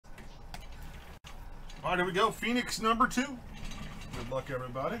All right, here we go. Phoenix number 2. Good luck,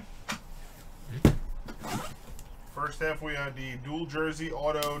 everybody. First half, we had the dual jersey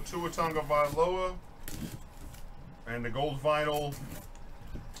auto Tua Tagovailoa and the gold vinyl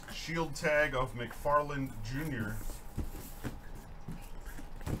shield tag of McFarland Jr.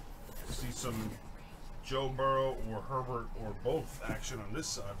 See some Joe Burrow or Herbert or both action on this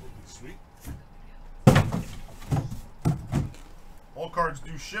side would be sweet. All cards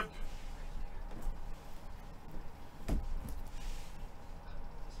do ship.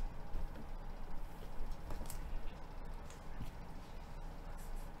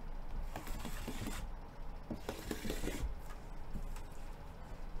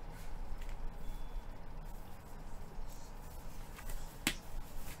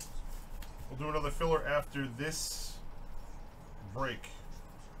 We'll do another filler after this break.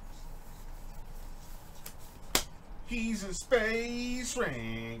 He's a Space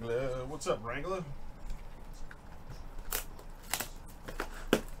Wrangler. What's up, Wrangler?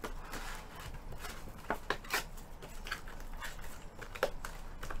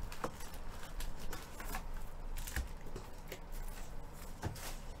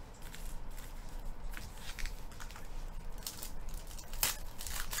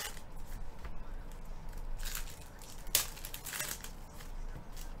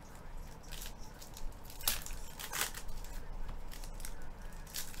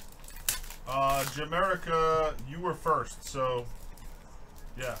 Jamerica, you were first, so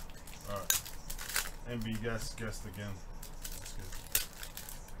yeah. All right. MB guessed again. That's good.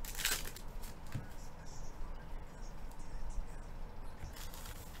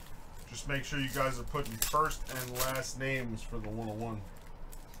 Just make sure you guys are putting first and last names for the 101.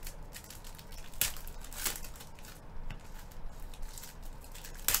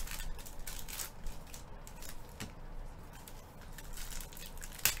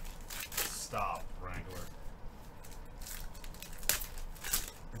 Stop, Wrangler.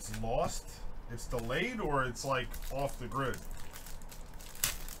 It's lost? It's delayed, or it's like off the grid?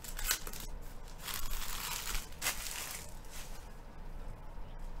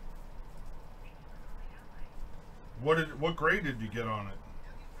 What grade did you get on it?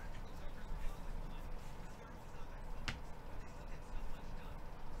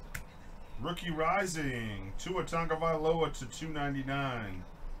 Rookie Rising, Tua Tagovailoa to 299.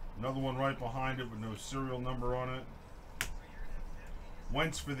 Another one right behind it with no serial number on it.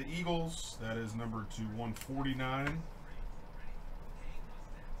 Wentz for the Eagles. That is number to 149.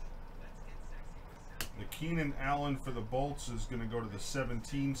 The Keenan Allen for the Bolts is going to go to the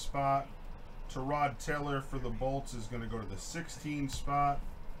 17 spot. Tyrod Taylor for the Bolts is going to go to the 16 spot.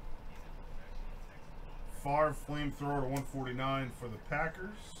 Favre Flamethrower to 149 for the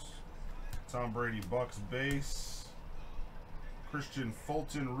Packers. Tom Brady Bucks base. Christian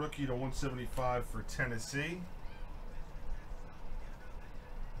Fulton, rookie to 175 for Tennessee.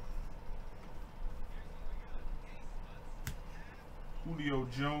 Julio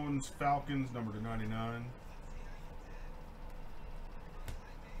Jones, Falcons, number to 99.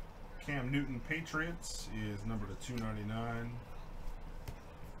 Cam Newton, Patriots, is number to 299.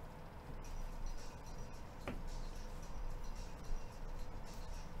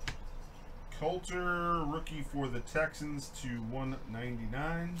 Coulter, rookie for the Texans to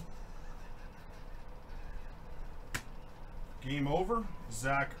 199. Game over.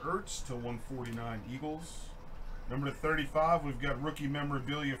 Zach Ertz to 149 Eagles. Number to 35, we've got rookie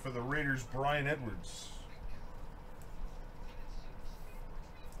memorabilia for the Raiders, Brian Edwards.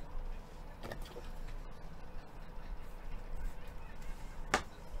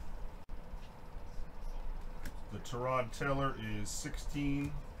 The Tyrod Taylor is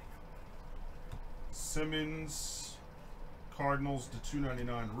 16. Simmons, Cardinals to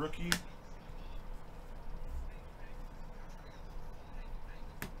 299 rookie.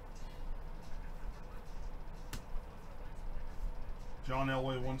 John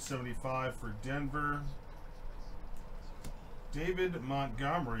Elway 175 for Denver. David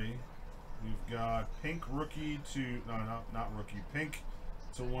Montgomery, we've got pink rookie to, no, not rookie, pink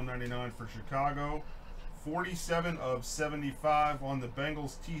to 199 for Chicago. 47 of 75 on the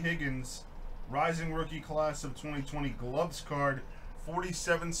Bengals. T. Higgins, rising rookie class of 2020 gloves card.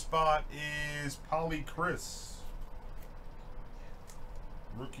 47 spot is Polly Chris.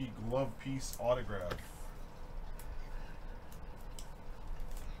 Rookie glove piece autograph.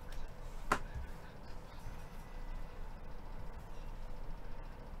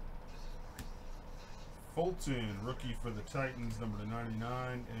 Fulton, rookie for the Titans, number to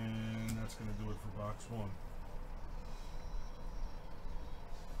 99, and that's going to do it for box 1.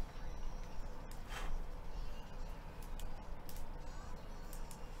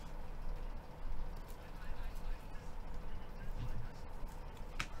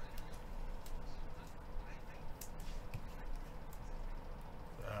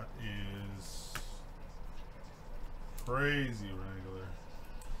 crazy regular.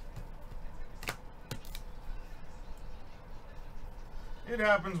 It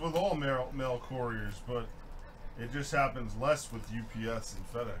happens with all mail couriers, but it just happens less with UPS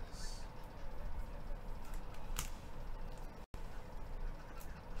and FedEx.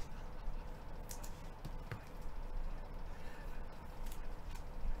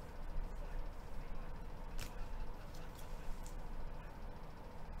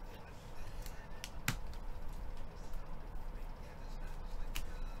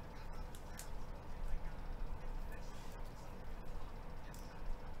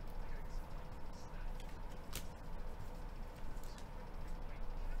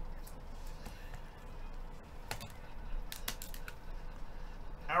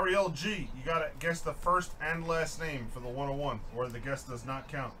 Ariel G, you gotta guess the first and last name for the 101, or the guess does not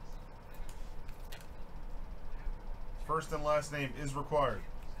count. First and last name is required.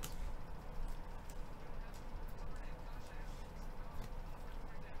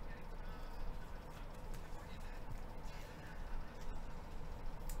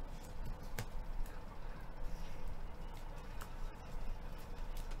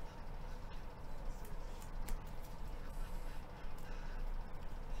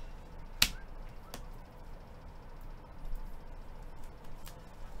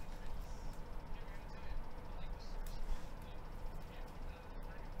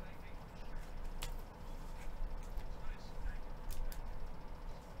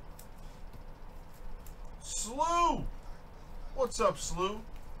 Slew! What's up, Slew?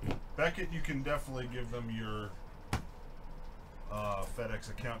 Beckett, you can definitely give them your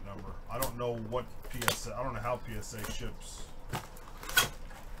FedEx account number. I don't know what PSA, I don't know how PSA ships.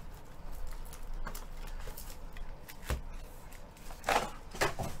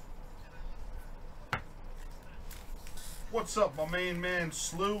 What's up, my main man,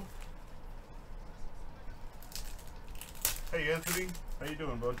 Slew? Hey, Anthony. How you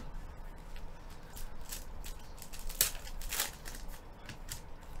doing, bud?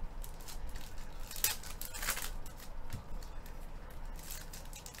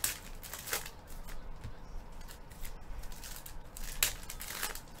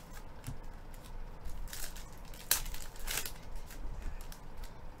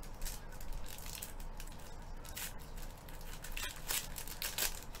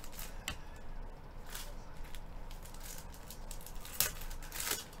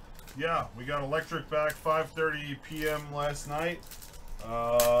 Yeah, we got electric back 5:30 p.m. last night,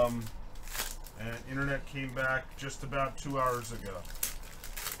 and internet came back just about 2 hours ago.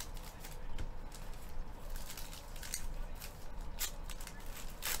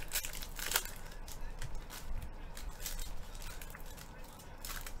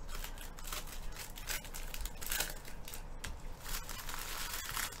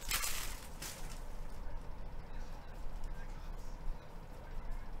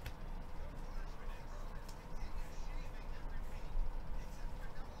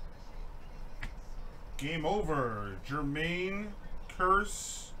 Game over. Jermaine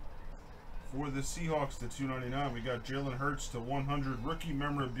Curse for the Seahawks to 299. We got Jalen Hurts to 100 rookie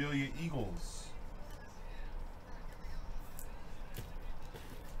memorabilia Eagles.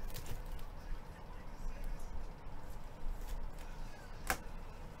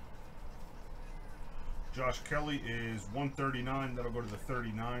 Josh Kelly is 139. That'll go to the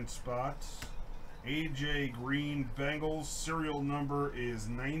 39 spot. AJ Green Bengals, serial number is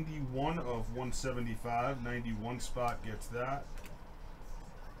 91 of 175. 91 spot gets that.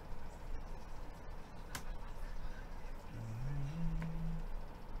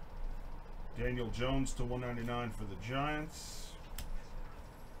 Daniel Jones to 199 for the Giants.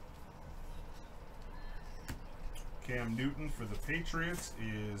 Cam Newton for the Patriots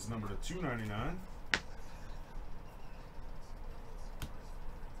is number to 299.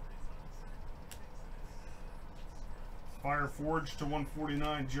 Fire Forge to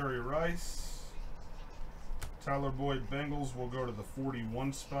 149, Jerry Rice. Tyler Boyd Bengals will go to the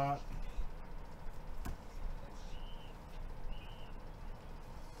 41 spot.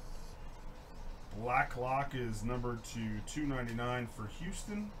 Black Lock is numbered to 299 for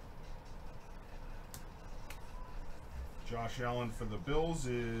Houston. Josh Allen for the Bills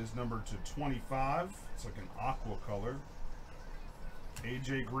is numbered to 25. It's like an aqua color.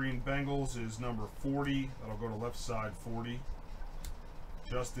 AJ Green Bengals is number 40. That'll go to left side 40.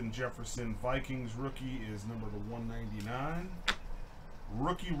 Justin Jefferson Vikings rookie is number to 199.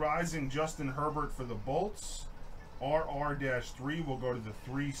 Rookie rising Justin Herbert for the Bolts. RR-3 will go to the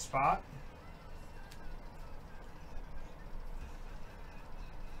 3 spot.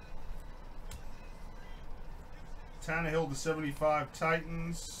 Tannehill to 75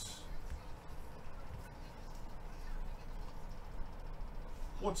 Titans.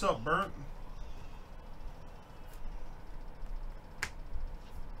 What's up, Burnt?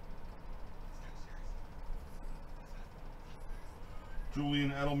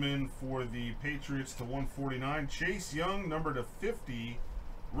 Julian Edelman for the Patriots to 149. Chase Young, number to 50.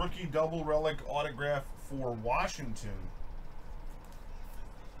 Rookie double relic autograph for Washington.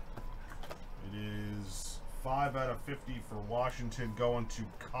 It is 5 out of 50 for Washington, going to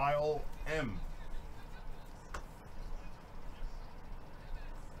Kyle M.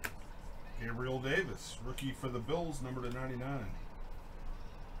 Gabriel Davis, rookie for the Bills, number to 99.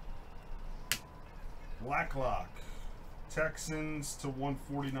 Blacklock, Texans to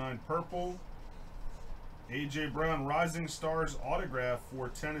 149 purple. A.J. Brown, Rising Stars autograph for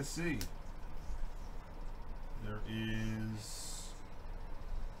Tennessee. There is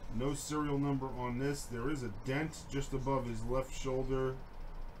no serial number on this. There is a dent just above his left shoulder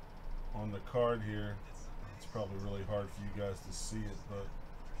on the card here. It's probably really hard for you guys to see it, but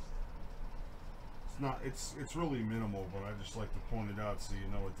it's not. It's really minimal, but I just like to point it out so you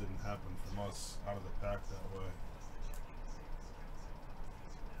know it didn't happen from us out of the pack that way.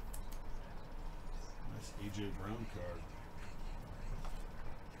 Nice A.J. Brown card.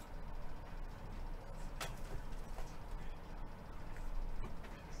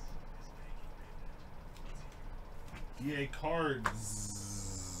 EA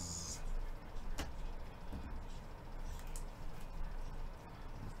Cards.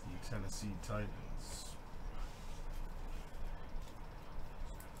 The Tennessee Titans.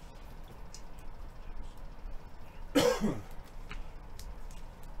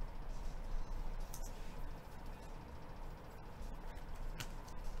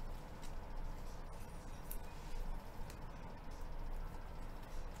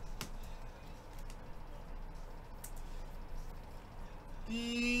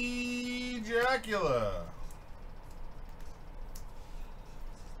 Dracula.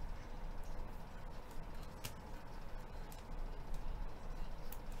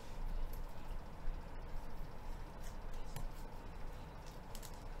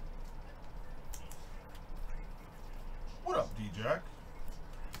 What up, D-Jack?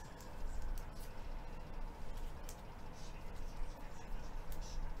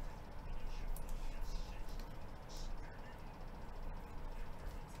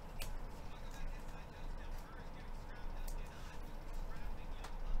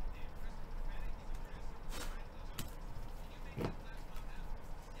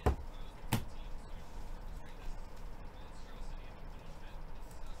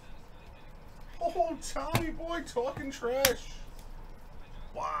 Oh, Tommy boy talking trash.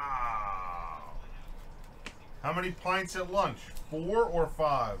 Wow. How many pints at lunch? 4 or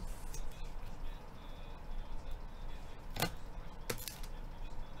 5?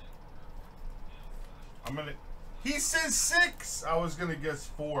 He says 6. I was gonna guess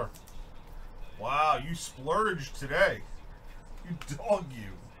 4. Wow, you splurged today. You dog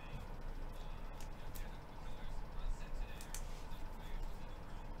you.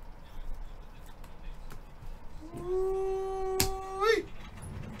 Woo-wee.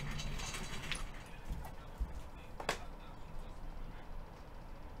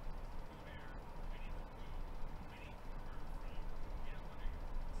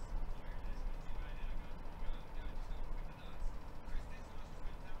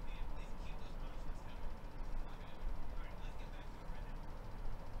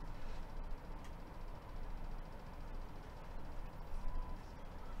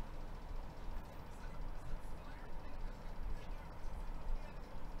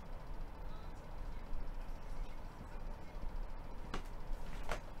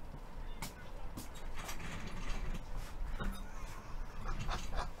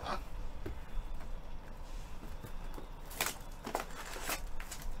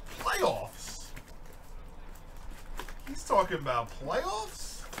 Playoffs? He's talking about playoffs?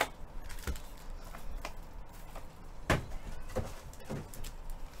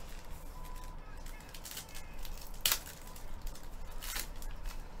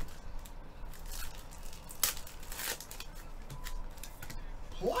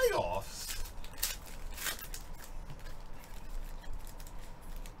 Playoffs?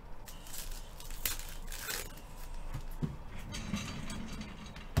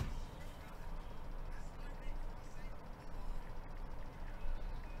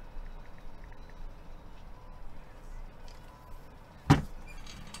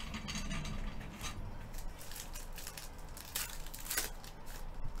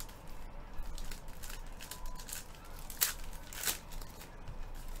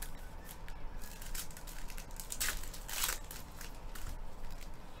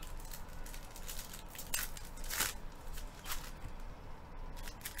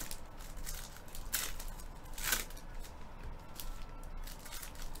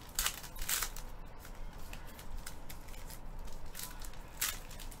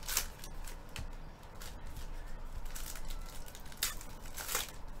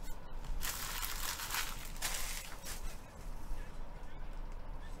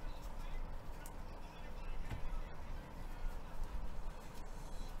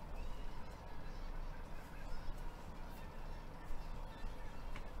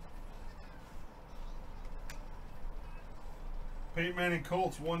 Peyton Manning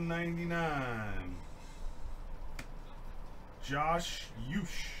Colts, 199. Josh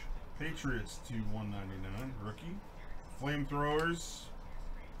Yush, Patriots, to 199. Rookie. Flamethrowers,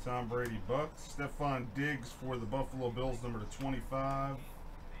 Tom Brady Bucks. Stephon Diggs for the Buffalo Bills, number to 25.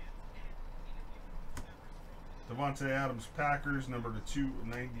 Devontae Adams Packers, number to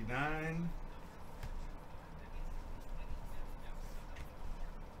 299.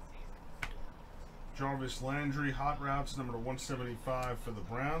 Jarvis Landry Hot Routes, number to 175 for the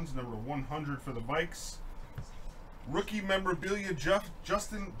Browns, number to 100 for the Vikes. Rookie memorabilia,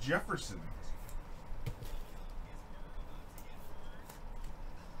 Justin Jefferson.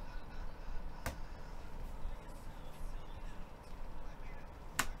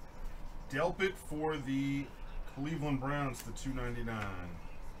 Delpit for the Cleveland Browns to 299.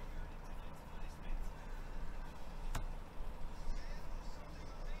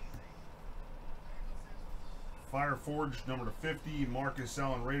 Fire Forged, number to 50. Marcus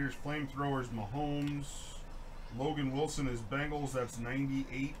Allen Raiders. Flamethrowers, Mahomes. Logan Wilson is Bengals. That's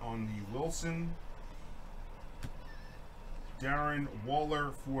 98 on the Wilson. Darren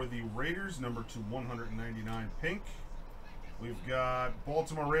Waller for the Raiders, number to 199 pink. We've got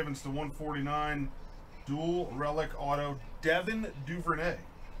Baltimore Ravens to 149. Dual relic auto, Devin Duvernay.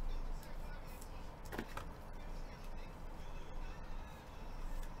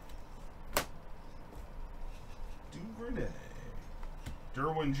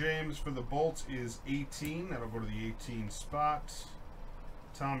 Derwin James for the Bolts is 18. That'll go to the 18 spot.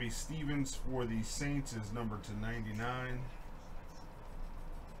 Tommy Stevens for the Saints is number to 99.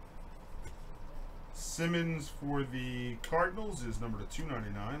 Simmons for the Cardinals is number to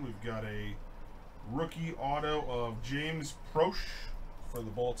 299. We've got a rookie auto of James Proche for the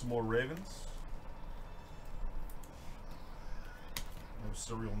Baltimore Ravens. No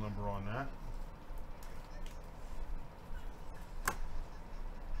serial number on that.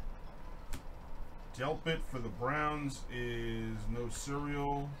 Delpit for the Browns is no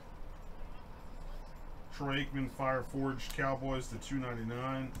serial. Troy Aikman Fire Forged Cowboys to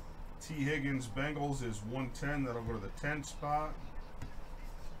 299. T. Higgins Bengals is 110. That'll go to the 10 spot.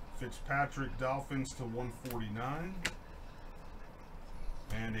 Fitzpatrick Dolphins to 149.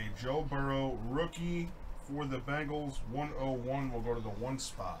 And a Joe Burrow rookie for the Bengals, 101 will go to the 1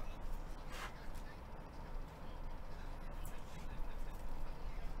 spot.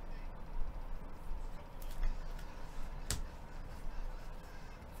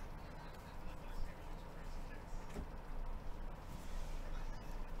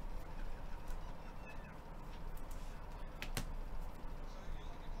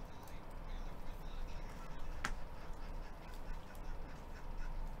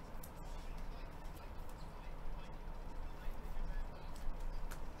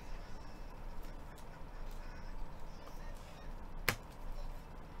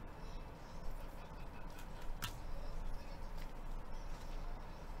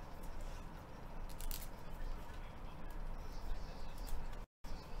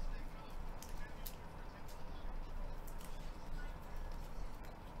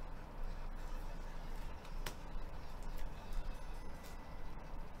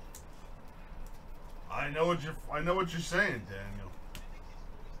 I know what you're saying, Daniel.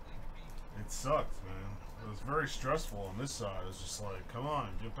 It sucked, man. It was very stressful on this side. It was just like, come on,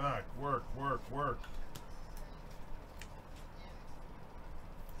 get back, work, work, work.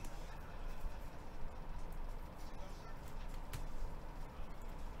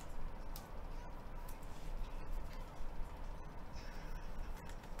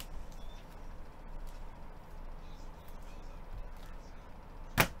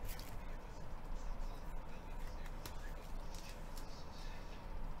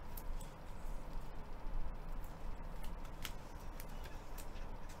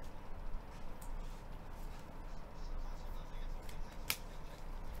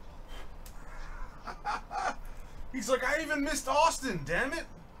 He's like, I even missed Austin, damn it.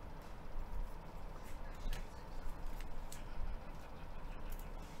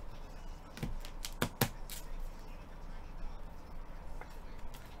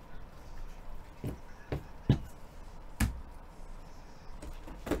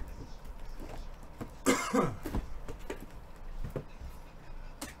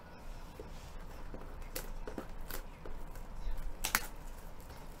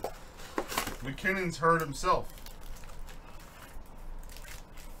 McKinnon's hurt himself.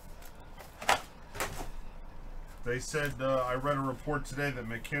 They said, I read a report today that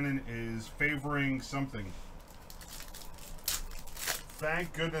McKinnon is favoring something.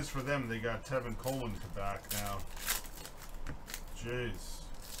 Thank goodness for them they got Tevin Coleman back now. Jeez.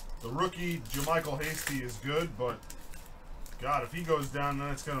 The rookie, JaMychal Hasty, is good, but God, if he goes down, then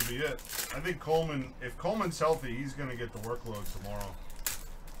it's going to be it. I think Coleman, if Coleman's healthy, he's going to get the workload tomorrow.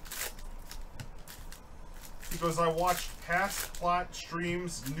 Because I watched past plot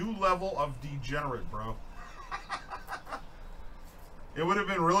streams, new level of degenerate, bro. It would have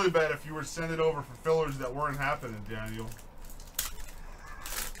been really bad if you were sending over for fillers that weren't happening, Daniel.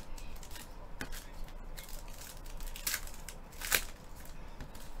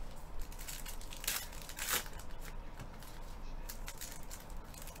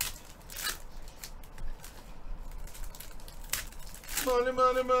 Money,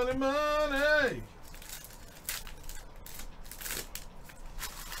 money, money, money.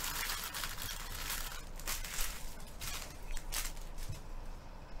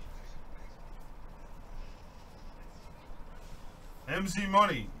 MZ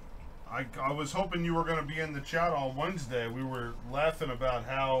Money, I was hoping you were going to be in the chat on Wednesday. We were laughing about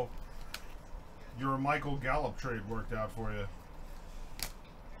how your Michael Gallup trade worked out for you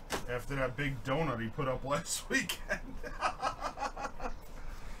after that big donut he put up last weekend.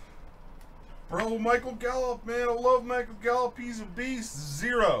 Bro, Michael Gallup, man, I love Michael Gallup. He's a beast.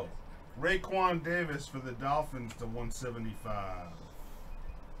 0. Raekwon Davis for the Dolphins to 175.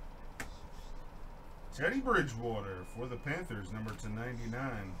 Teddy Bridgewater for the Panthers, number to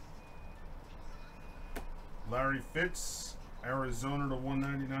 99. Larry Fitz, Arizona to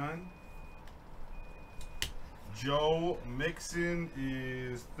 199. Joe Mixon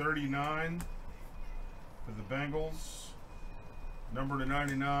is 39 for the Bengals. Number to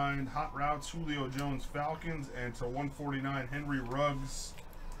 99, Hot Routes, Julio Jones, Falcons. And to 149, Henry Ruggs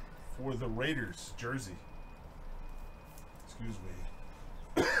for the Raiders, jersey. Excuse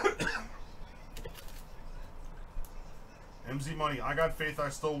me. MZ Money, I got faith I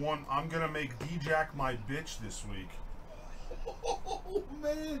still won. I'm going to make D-Jack my bitch this week. Oh,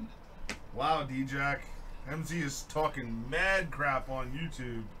 man. Wow, D-Jack. MZ is talking mad crap on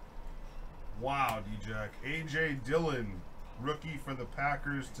YouTube. Wow, D-Jack. A.J. Dillon, rookie for the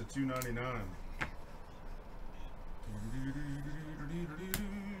Packers to 299.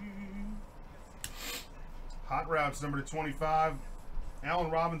 Hot Routes, number to 25.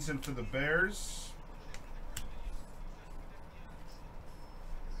 Allen Robinson for the Bears.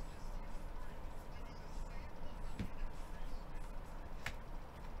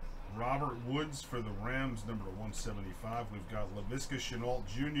 Robert Woods for the Rams, number to 175. We've got Laviska Shenault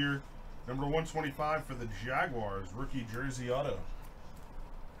Jr., number to 125 for the Jaguars, rookie jersey auto.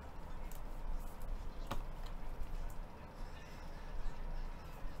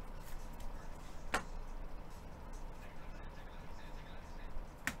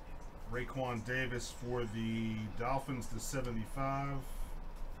 Raekwon Davis for the Dolphins to 75.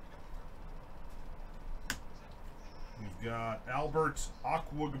 We've got Albert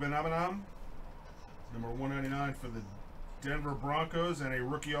Okwuegbunam, number 199 for the Denver Broncos, and a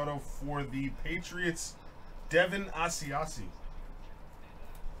rookie auto for the Patriots, Devin Asiasi.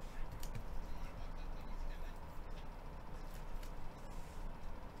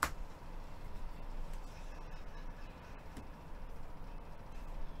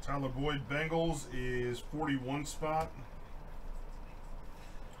 Tyler Boyd, Bengals is 41 spot.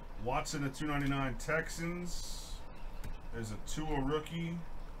 Watson at 299, Texans. There's a Tua rookie.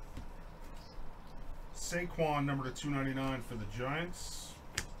 Saquon, number to 299 for the Giants.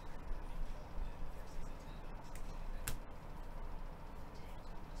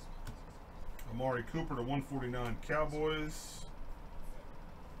 Amari Cooper to 149, Cowboys.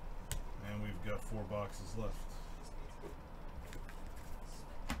 And we've got 4 boxes left.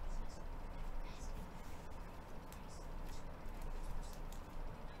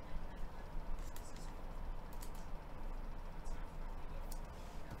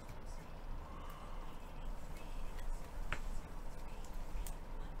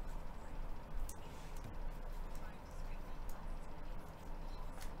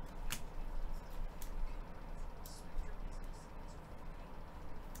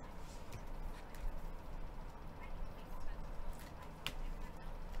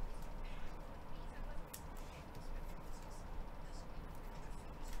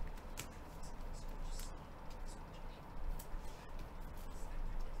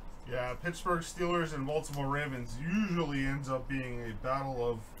 Yeah, Pittsburgh Steelers and Baltimore Ravens usually ends up being a battle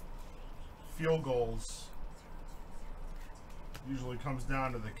of field goals. Usually comes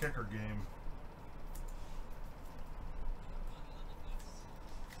down to the kicker game.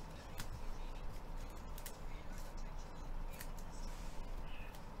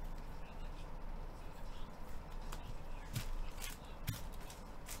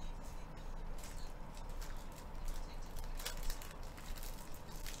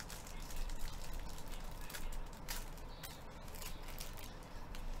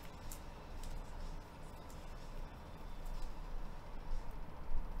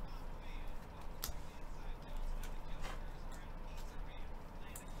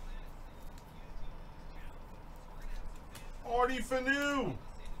 Marty Fanu.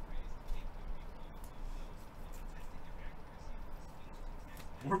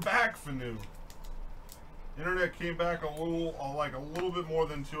 We're back, Fanu. Internet came back a little bit more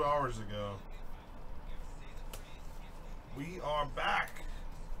than 2 hours ago. We are back.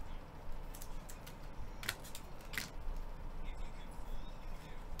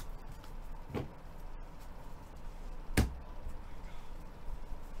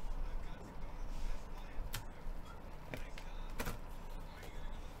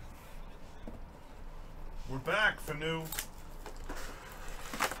 We're back, Fanu.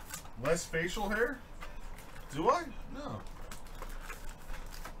 Less facial hair? Do I? No.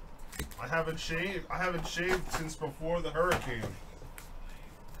 I haven't shaved. I haven't shaved since before the hurricane.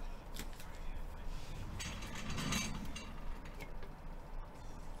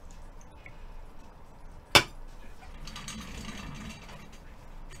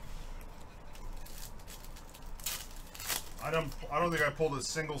 I don't think I pulled a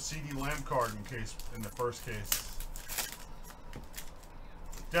single CD Lamb card in the first case.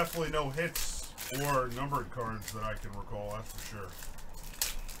 Definitely no hits or numbered cards that I can recall, that's for sure.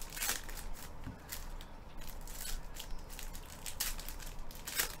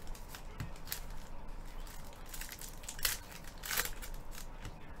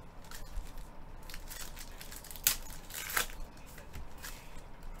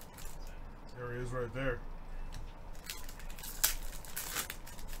 There he is right there.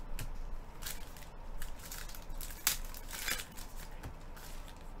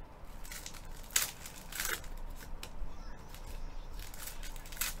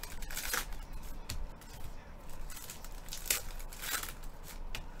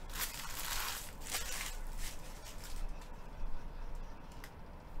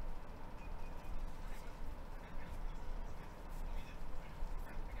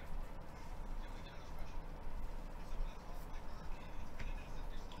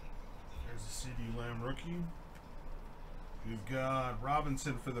 CD Lamb rookie. We've got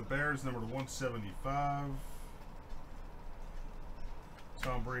Robinson for the Bears, number 175.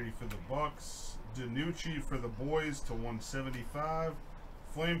 Tom Brady for the Bucks. DiNucci for the Boys to 175.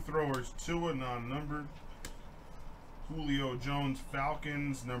 Flamethrowers Tua, non-numbered. Julio Jones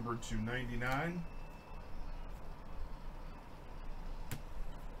Falcons, number 299.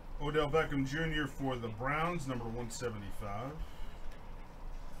 Odell Beckham Jr. for the Browns, number 175.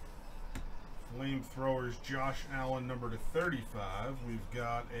 Flamethrowers Josh Allen, number to 35. We've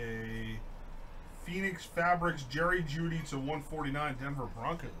got a Phoenix Fabrics Jerry Jeudy to 149 Denver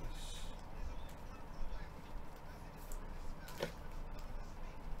Broncos.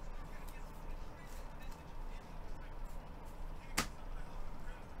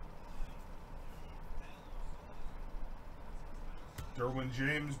 Derwin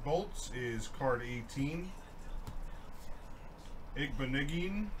James Bolts is card 18.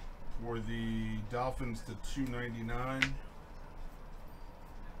 Igbenegin for the Dolphins to 299.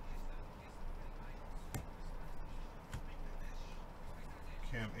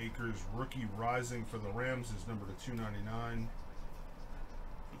 Cam Akers rookie rising for the Rams is number to 299.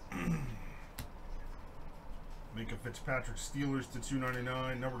 Minka Fitzpatrick Steelers to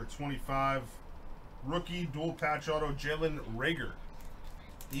 299. Number to 25. Rookie dual patch auto Jalen Reagor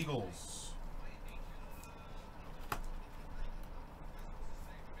Eagles.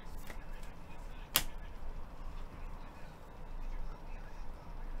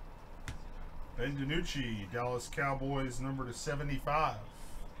 Ben DiNucci, Dallas Cowboys, number to 75.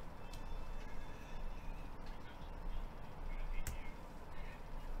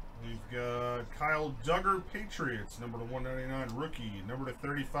 We've got Kyle Duggar, Patriots, number to 199, rookie. Number to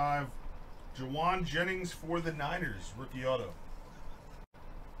 35, Jawan Jennings for the Niners, rookie auto.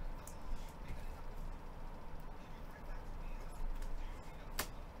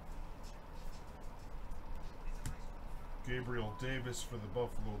 Gabriel Davis for the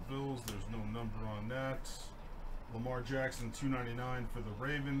Buffalo Bills. There's no number on that. Lamar Jackson, 299 for the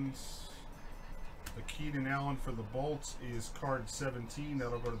Ravens. The Keenan Allen for the Bolts is card 17.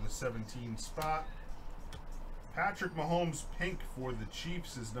 That'll go to the 17 spot. Patrick Mahomes pink for the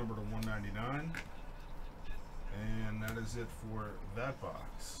Chiefs is number to 199. And that is it for that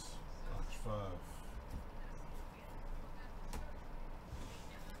box. Box 5.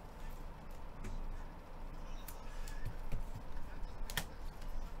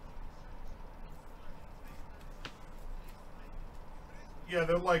 Yeah,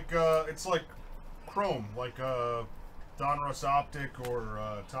 they're like, it's like Chrome, like Donruss Optic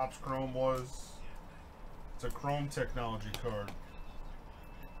or Topps Chrome was. It's a Chrome technology card.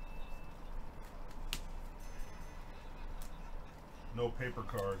 No paper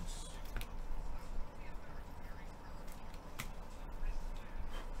cards.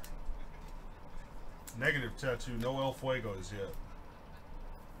 Negative tattoo. No El Fuegos yet.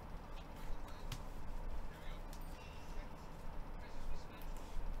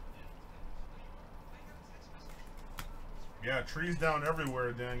 Yeah, trees down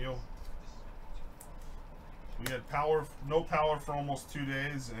everywhere, Daniel. We had power, no power for almost 2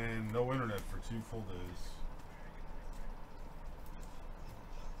 days, and no internet for 2 full days.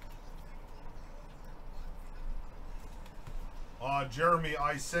 Jeremy,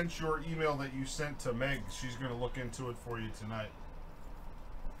 I sent your email that you sent to Meg. She's going to look into it for you tonight.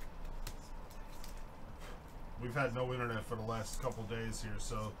 We've had no internet for the last couple days here,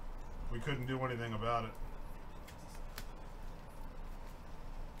 so we couldn't do anything about it.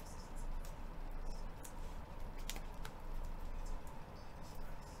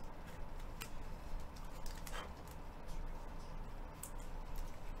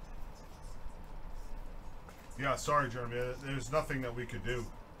 Yeah, sorry, Jeremy. There's nothing that we could do.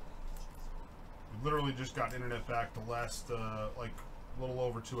 We literally just got internet back the last, like, a little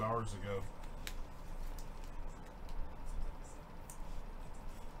over 2 hours ago.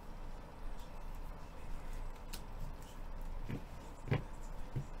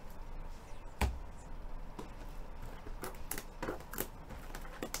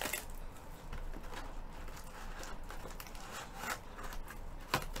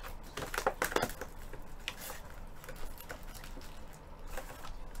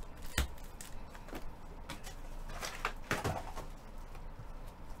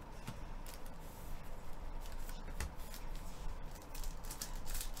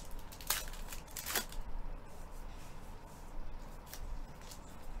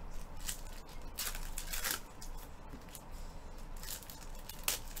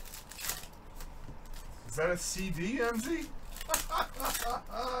 Is that a CD, MZ?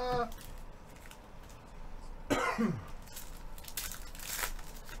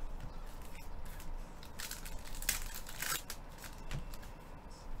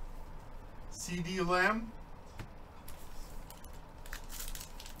 CD Lamb?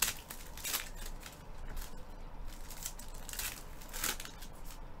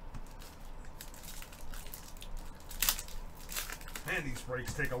 Man, these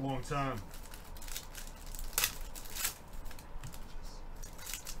breaks take a long time.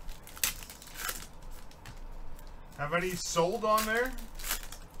 Have any sold on there?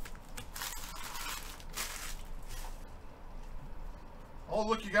 Oh,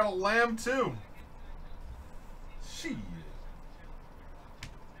 look, you got a lamb too. Shit.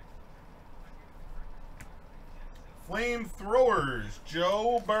 Flamethrowers,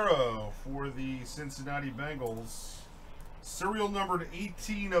 Joe Burrow for the Cincinnati Bengals. Serial numbered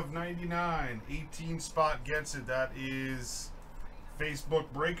 18 of 99. 18 spot gets it. That is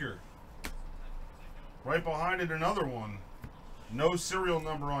Facebook Breaker. Right behind it, another one. No serial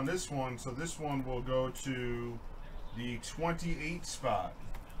number on this one, so this one will go to the 28 spot.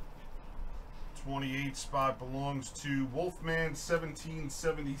 28 spot belongs to Wolfman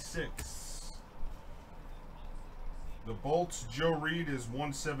 1776. The Bolts, Joe Reed is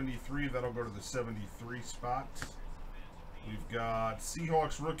 173. That'll go to the 73 spot. We've got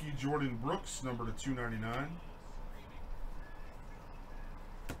Seahawks rookie Jordan Brooks, number to 299.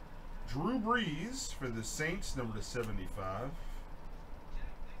 Drew Brees for the Saints, number to 75.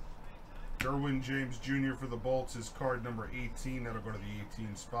 Derwin James Jr. for the Bolts is card number 18. That'll go to the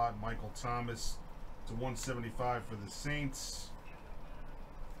 18 spot. Michael Thomas to 175 for the Saints.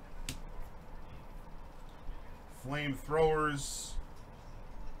 Flamethrowers.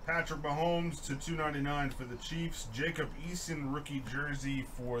 Patrick Mahomes to 299 for the Chiefs. Jacob Eason rookie jersey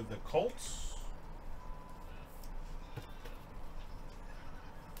for the Colts.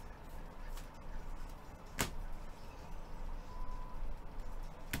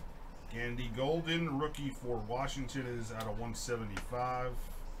 Andy Golden, rookie for Washington, is out of 175.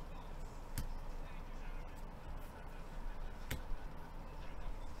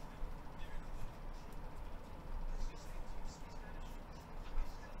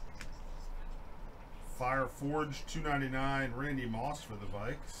 Fire Forge, 299. Randy Moss for the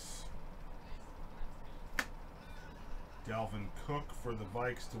Vikes. Dalvin Cook for the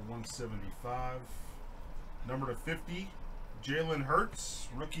Vikes to 175. Number to 50. Jalen Hurts,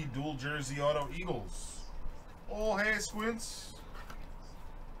 rookie dual jersey auto Eagles. Oh, hey, Squints.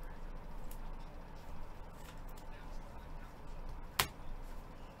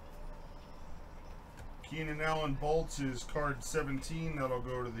 Keenan Allen Bolts is card 17. That'll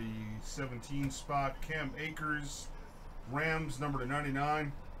go to the 17 spot. Cam Akers, Rams, number to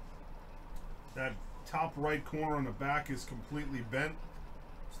 99. That top right corner on the back is completely bent.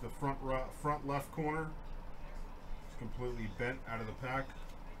 It's the front left corner. Completely bent out of the pack.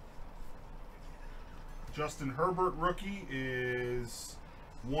 Justin Herbert rookie is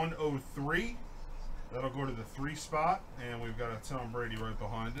 103. That'll go to the 3 spot, and we've got a Tom Brady right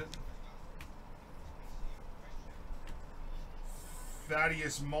behind it.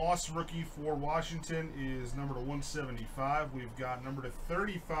 Thaddeus Moss rookie for Washington is number to 175. We've got number to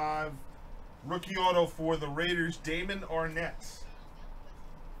 35 rookie auto for the Raiders, Damon Arnett.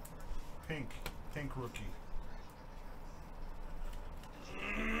 Pink rookie.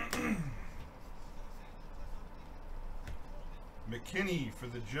 McKinney for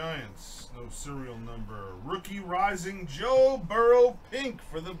the Giants, no serial number. Rookie Rising Joe Burrow pink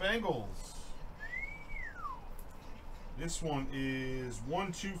for the Bengals. This one is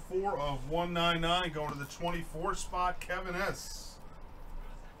 124 of 199, going to the 24 spot, Kevin S.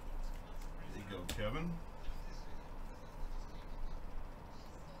 There you go, Kevin.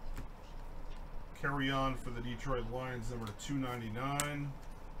 Carry on for the Detroit Lions, number to 299.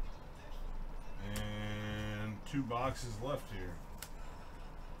 And 2 boxes left here.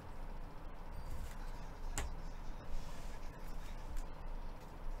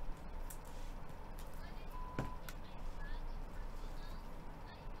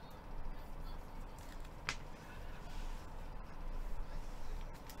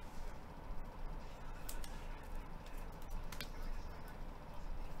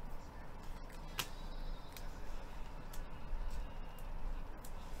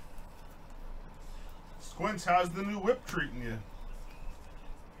 Squints, how's the new whip treating you?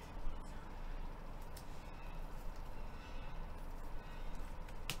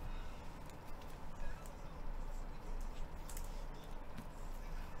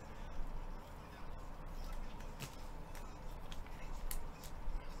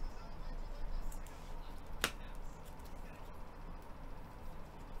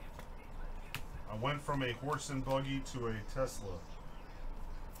 I went from a horse and buggy to a Tesla.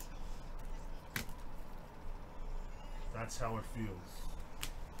 That's how it feels.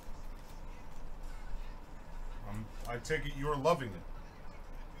 I take it you're loving it.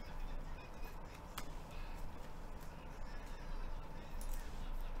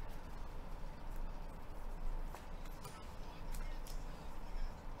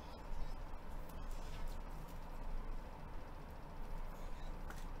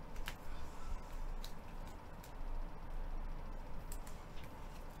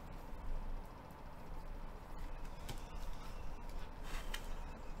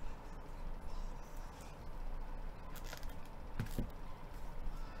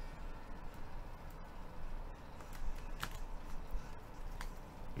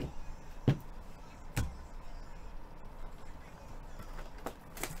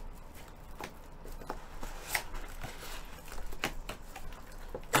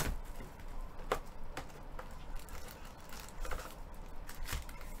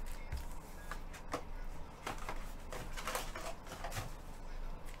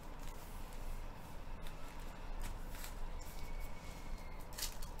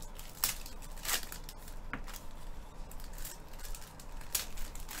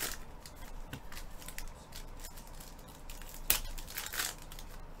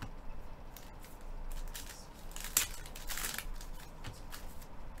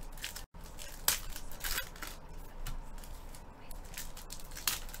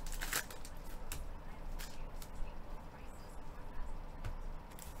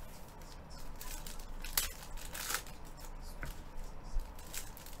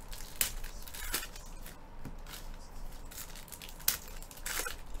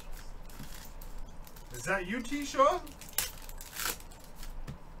 Is that you, T-Shaw?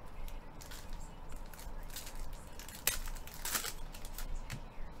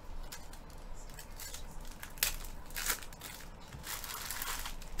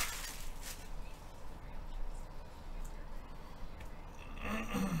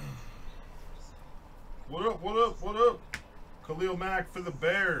 What up, what up, what up? Khalil Mack for the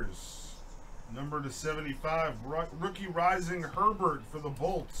Bears. Number to 75. Rookie Rising Herbert for the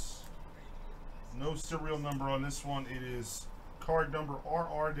Bolts. No serial number on this one. It is card number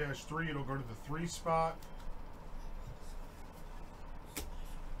RR-3. It'll go to the 3 spot.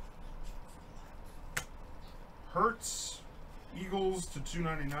 Hurts, Eagles to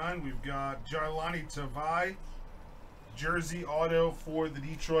 299. We've got Jailani Tavai, jersey auto for the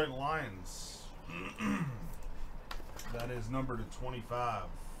Detroit Lions. That is number to 25.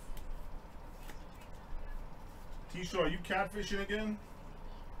 T-Shaw, are you catfishing again?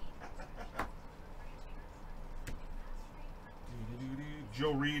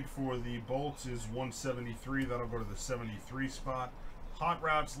 Joe Reed for the Bolts is 173. That'll go to the 73 spot. Hot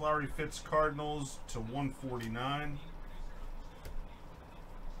Routes Larry Fitz Cardinals to 149.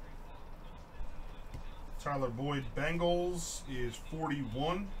 Tyler Boyd Bengals is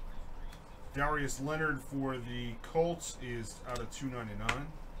 41. Darius Leonard for the Colts is out of 299.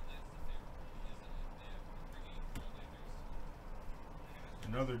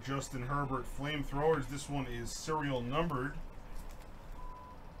 Another Justin Herbert Flamethrowers. This one is serial numbered.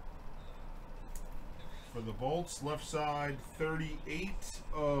 For the Bolts, left side 38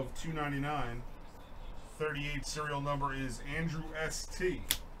 of 299. 38 serial number is Andrew S.T.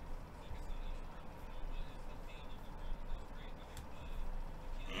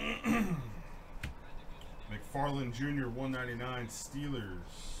 McFarland Jr. 199 Steelers.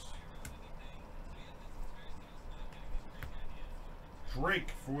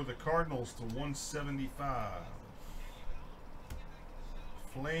 Drake for the Cardinals to 175.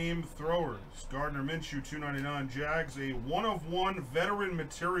 Flamethrowers. Gardner Minshew 299 Jags. A 1/1 veteran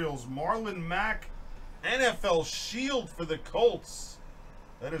materials Marlon Mack NFL Shield for the Colts.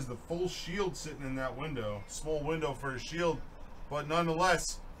 That is the full shield sitting in that window. Small window for a shield, but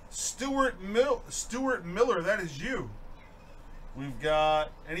nonetheless, Stuart Miller, that is you. We've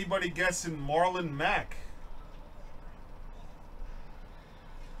got anybody guessing Marlon Mack?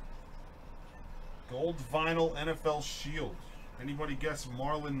 Gold vinyl NFL Shield. Anybody guess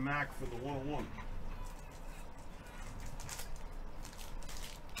Marlon Mack for the 1/1?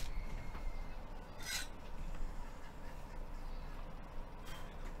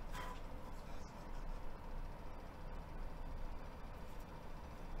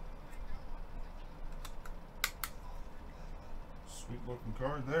 Sweet looking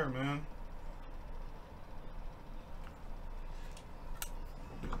card there, man.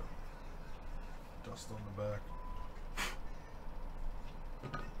 Dust on the back.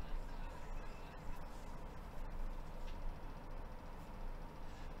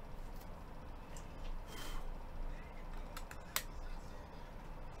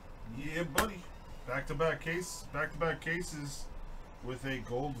 Yeah, buddy. Back-to-back cases with a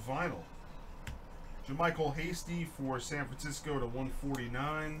gold vinyl. Jermichael Hasty for San Francisco to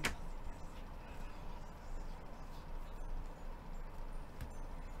 149.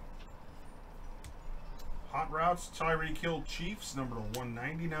 Hot Routes, Tyreek Hill Chiefs, number to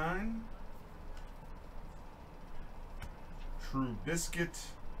 199. True Biscuit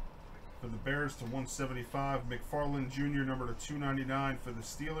for the Bears to 175. McFarland Jr., number to 299 for the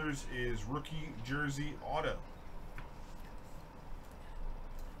Steelers is rookie jersey auto.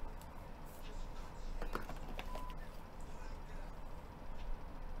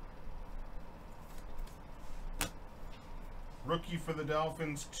 Rookie for the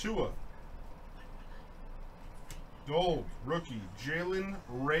Dolphins, Tua. Gold, rookie, Jalen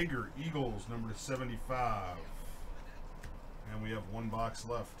Reagor, Eagles, number 75. And we have one box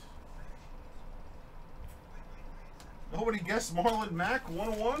left. Nobody guessed Marlon Mack,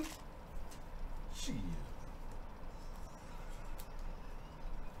 1/1? Shit.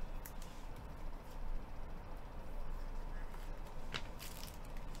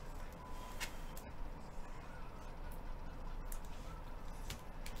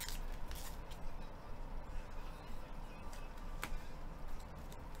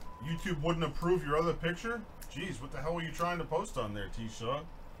 YouTube wouldn't approve your other picture? Jeez, what the hell were you trying to post on there, T-Shaw?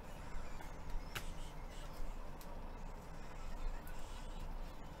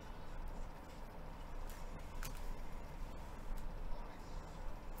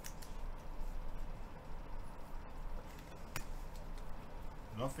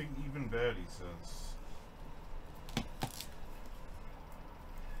 Nothing even bad, he says.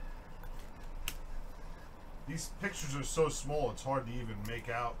 These pictures are so small, it's hard to even make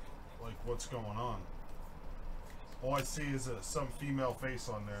out like what's going on. All I see is some female face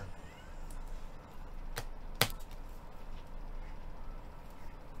on there.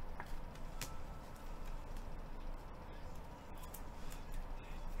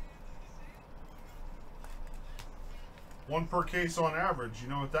 One per case on average. You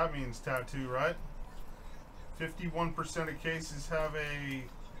know what that means, Tattoo, right? 51% of cases have a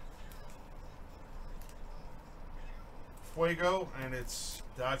Fuego, and that's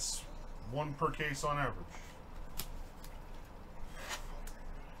one per case on average.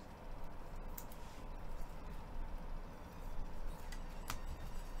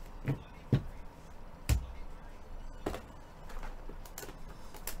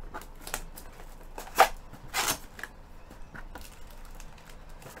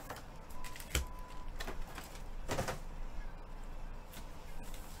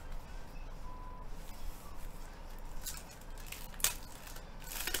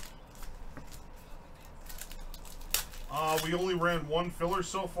 We only ran one filler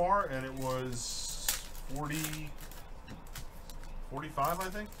so far, and it was 45, I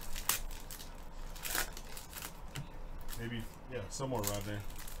think. Maybe, yeah, somewhere around there.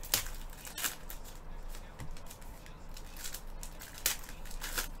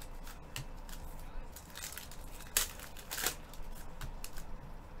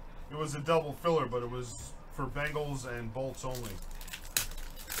 It was a double filler, but it was for Bengals and Bolts only.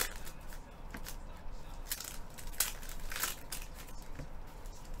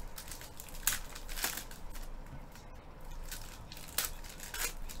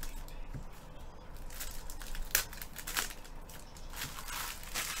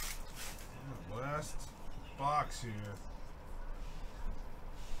 Last box here.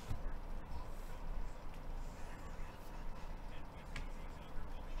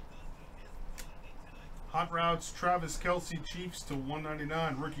 Hot Routes, Travis Kelce, Chiefs to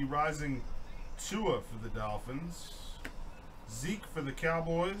 199. Rookie Rising, Tua for the Dolphins. Zeke for the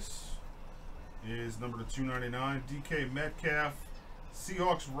Cowboys is number to 299. DK Metcalf,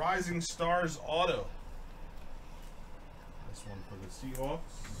 Seahawks Rising Stars Auto. This one for the Seahawks.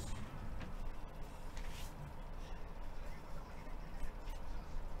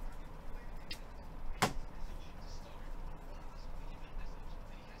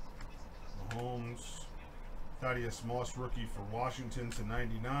 Mahomes, Thaddeus Moss rookie for Washington to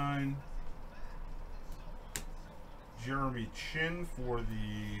 99. Jeremy Chin for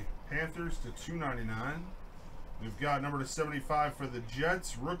the Panthers to 299. We've got number to 75 for the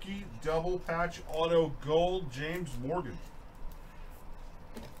Jets rookie double patch auto gold James Morgan.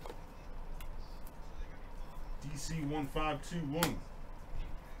 DC 1521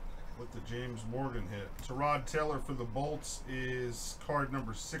 with the James Morgan hit. Tyrod Taylor for the Bolts is card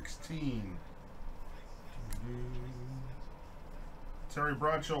number 16. Terry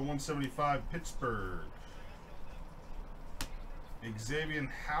Bradshaw 175 Pittsburgh. Xavier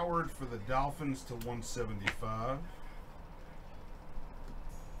Howard for the Dolphins to 175.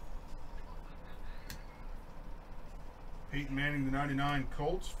 Peyton Manning to 99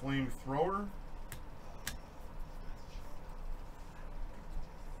 Colts Flamethrower.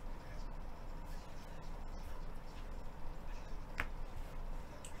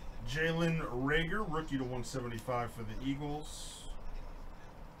 Jalen Reagor, rookie to 175 for the Eagles.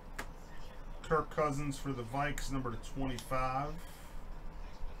 Kirk Cousins for the Vikes, number to 25.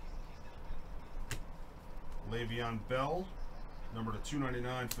 Le'Veon Bell, number to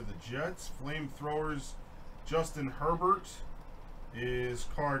 299 for the Jets. Flamethrowers, Justin Herbert is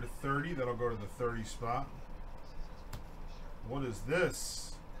card 30. That'll go to the 30 spot. What is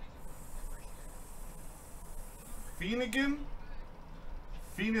this? Finnegan?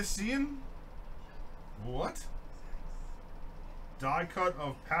 Phoenician? What? Die cut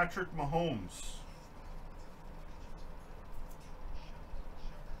of Patrick Mahomes.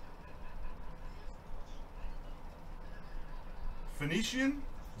 Phoenician?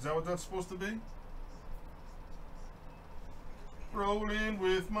 Is that what that's supposed to be? Rolling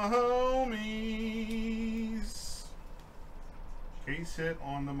with my homies. Case hit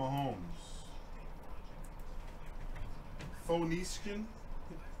on the Mahomes. Phoenician?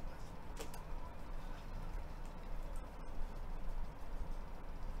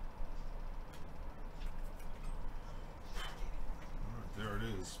 There it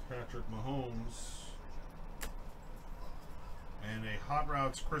is, Patrick Mahomes. And a Hot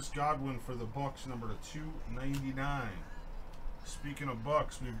Routes Chris Godwin for the Bucks, number to 299. Speaking of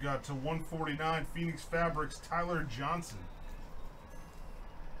Bucks, we've got to 149 Phoenix Fabrics, Tyler Johnson.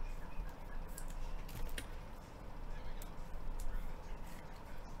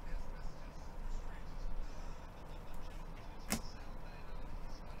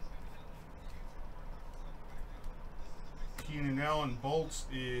 Keenan Allen Bolts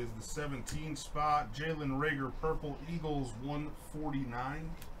is the 17 spot. Jalen Reagor Purple Eagles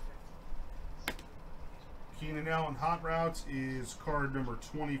 149. Keenan Allen Hot Routes is card number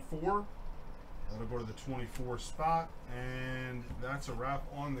 24. That'll go to the 24 spot. And that's a wrap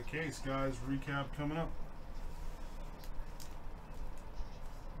on the case, guys. Recap coming up.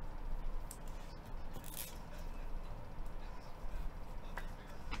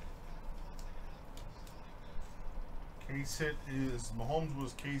 Case hit is, Mahomes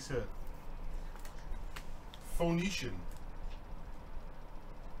was case hit. Phoenician.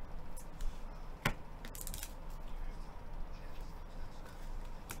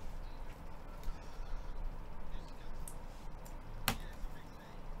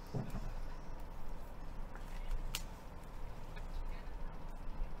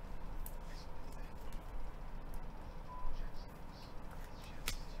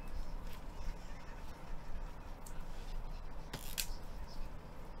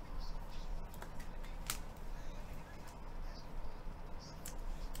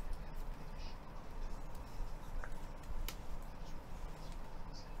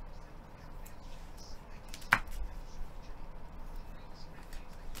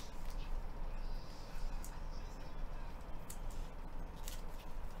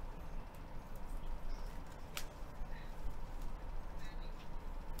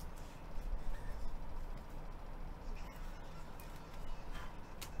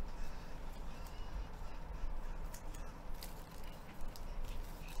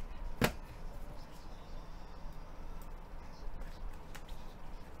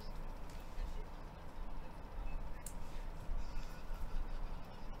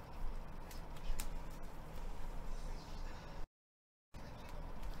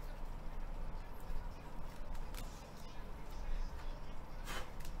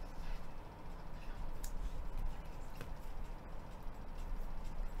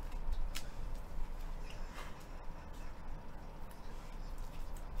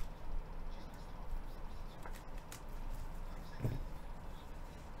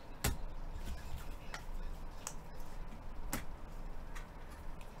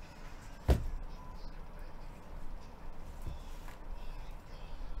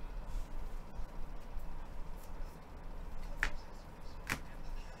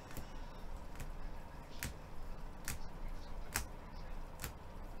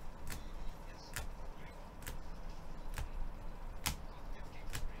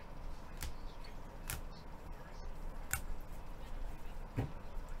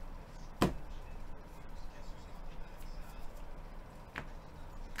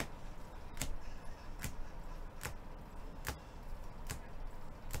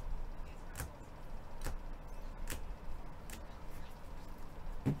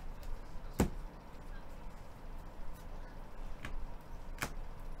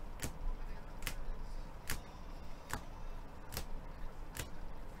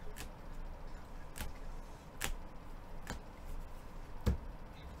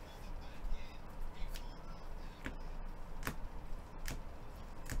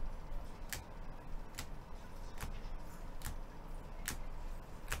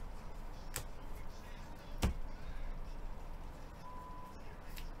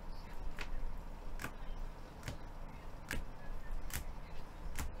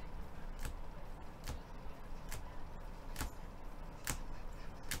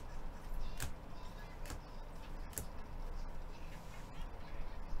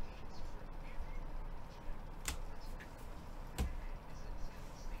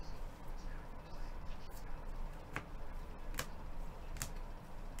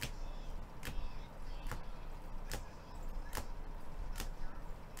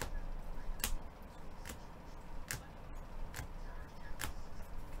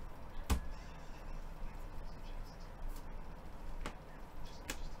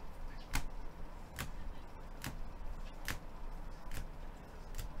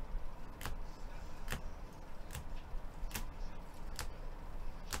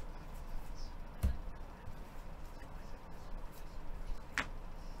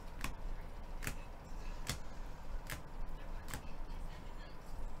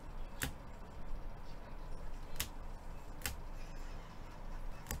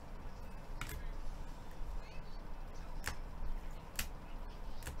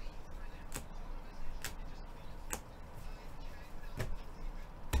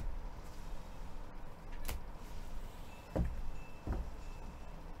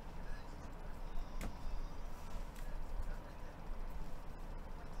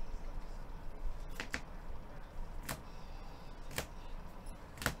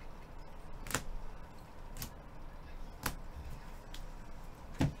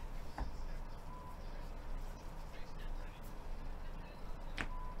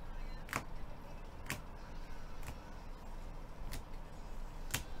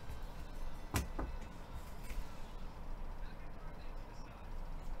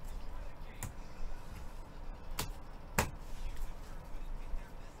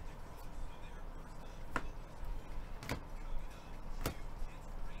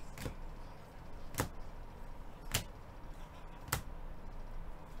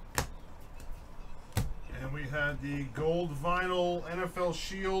 got the gold vinyl NFL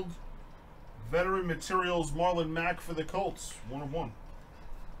Shield Veteran Materials Marlon Mack for the Colts, 1 of 1.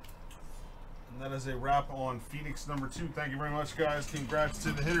 And that is a wrap on Phoenix number 2. Thank you very much, guys. Congrats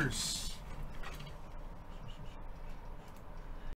to the hitters.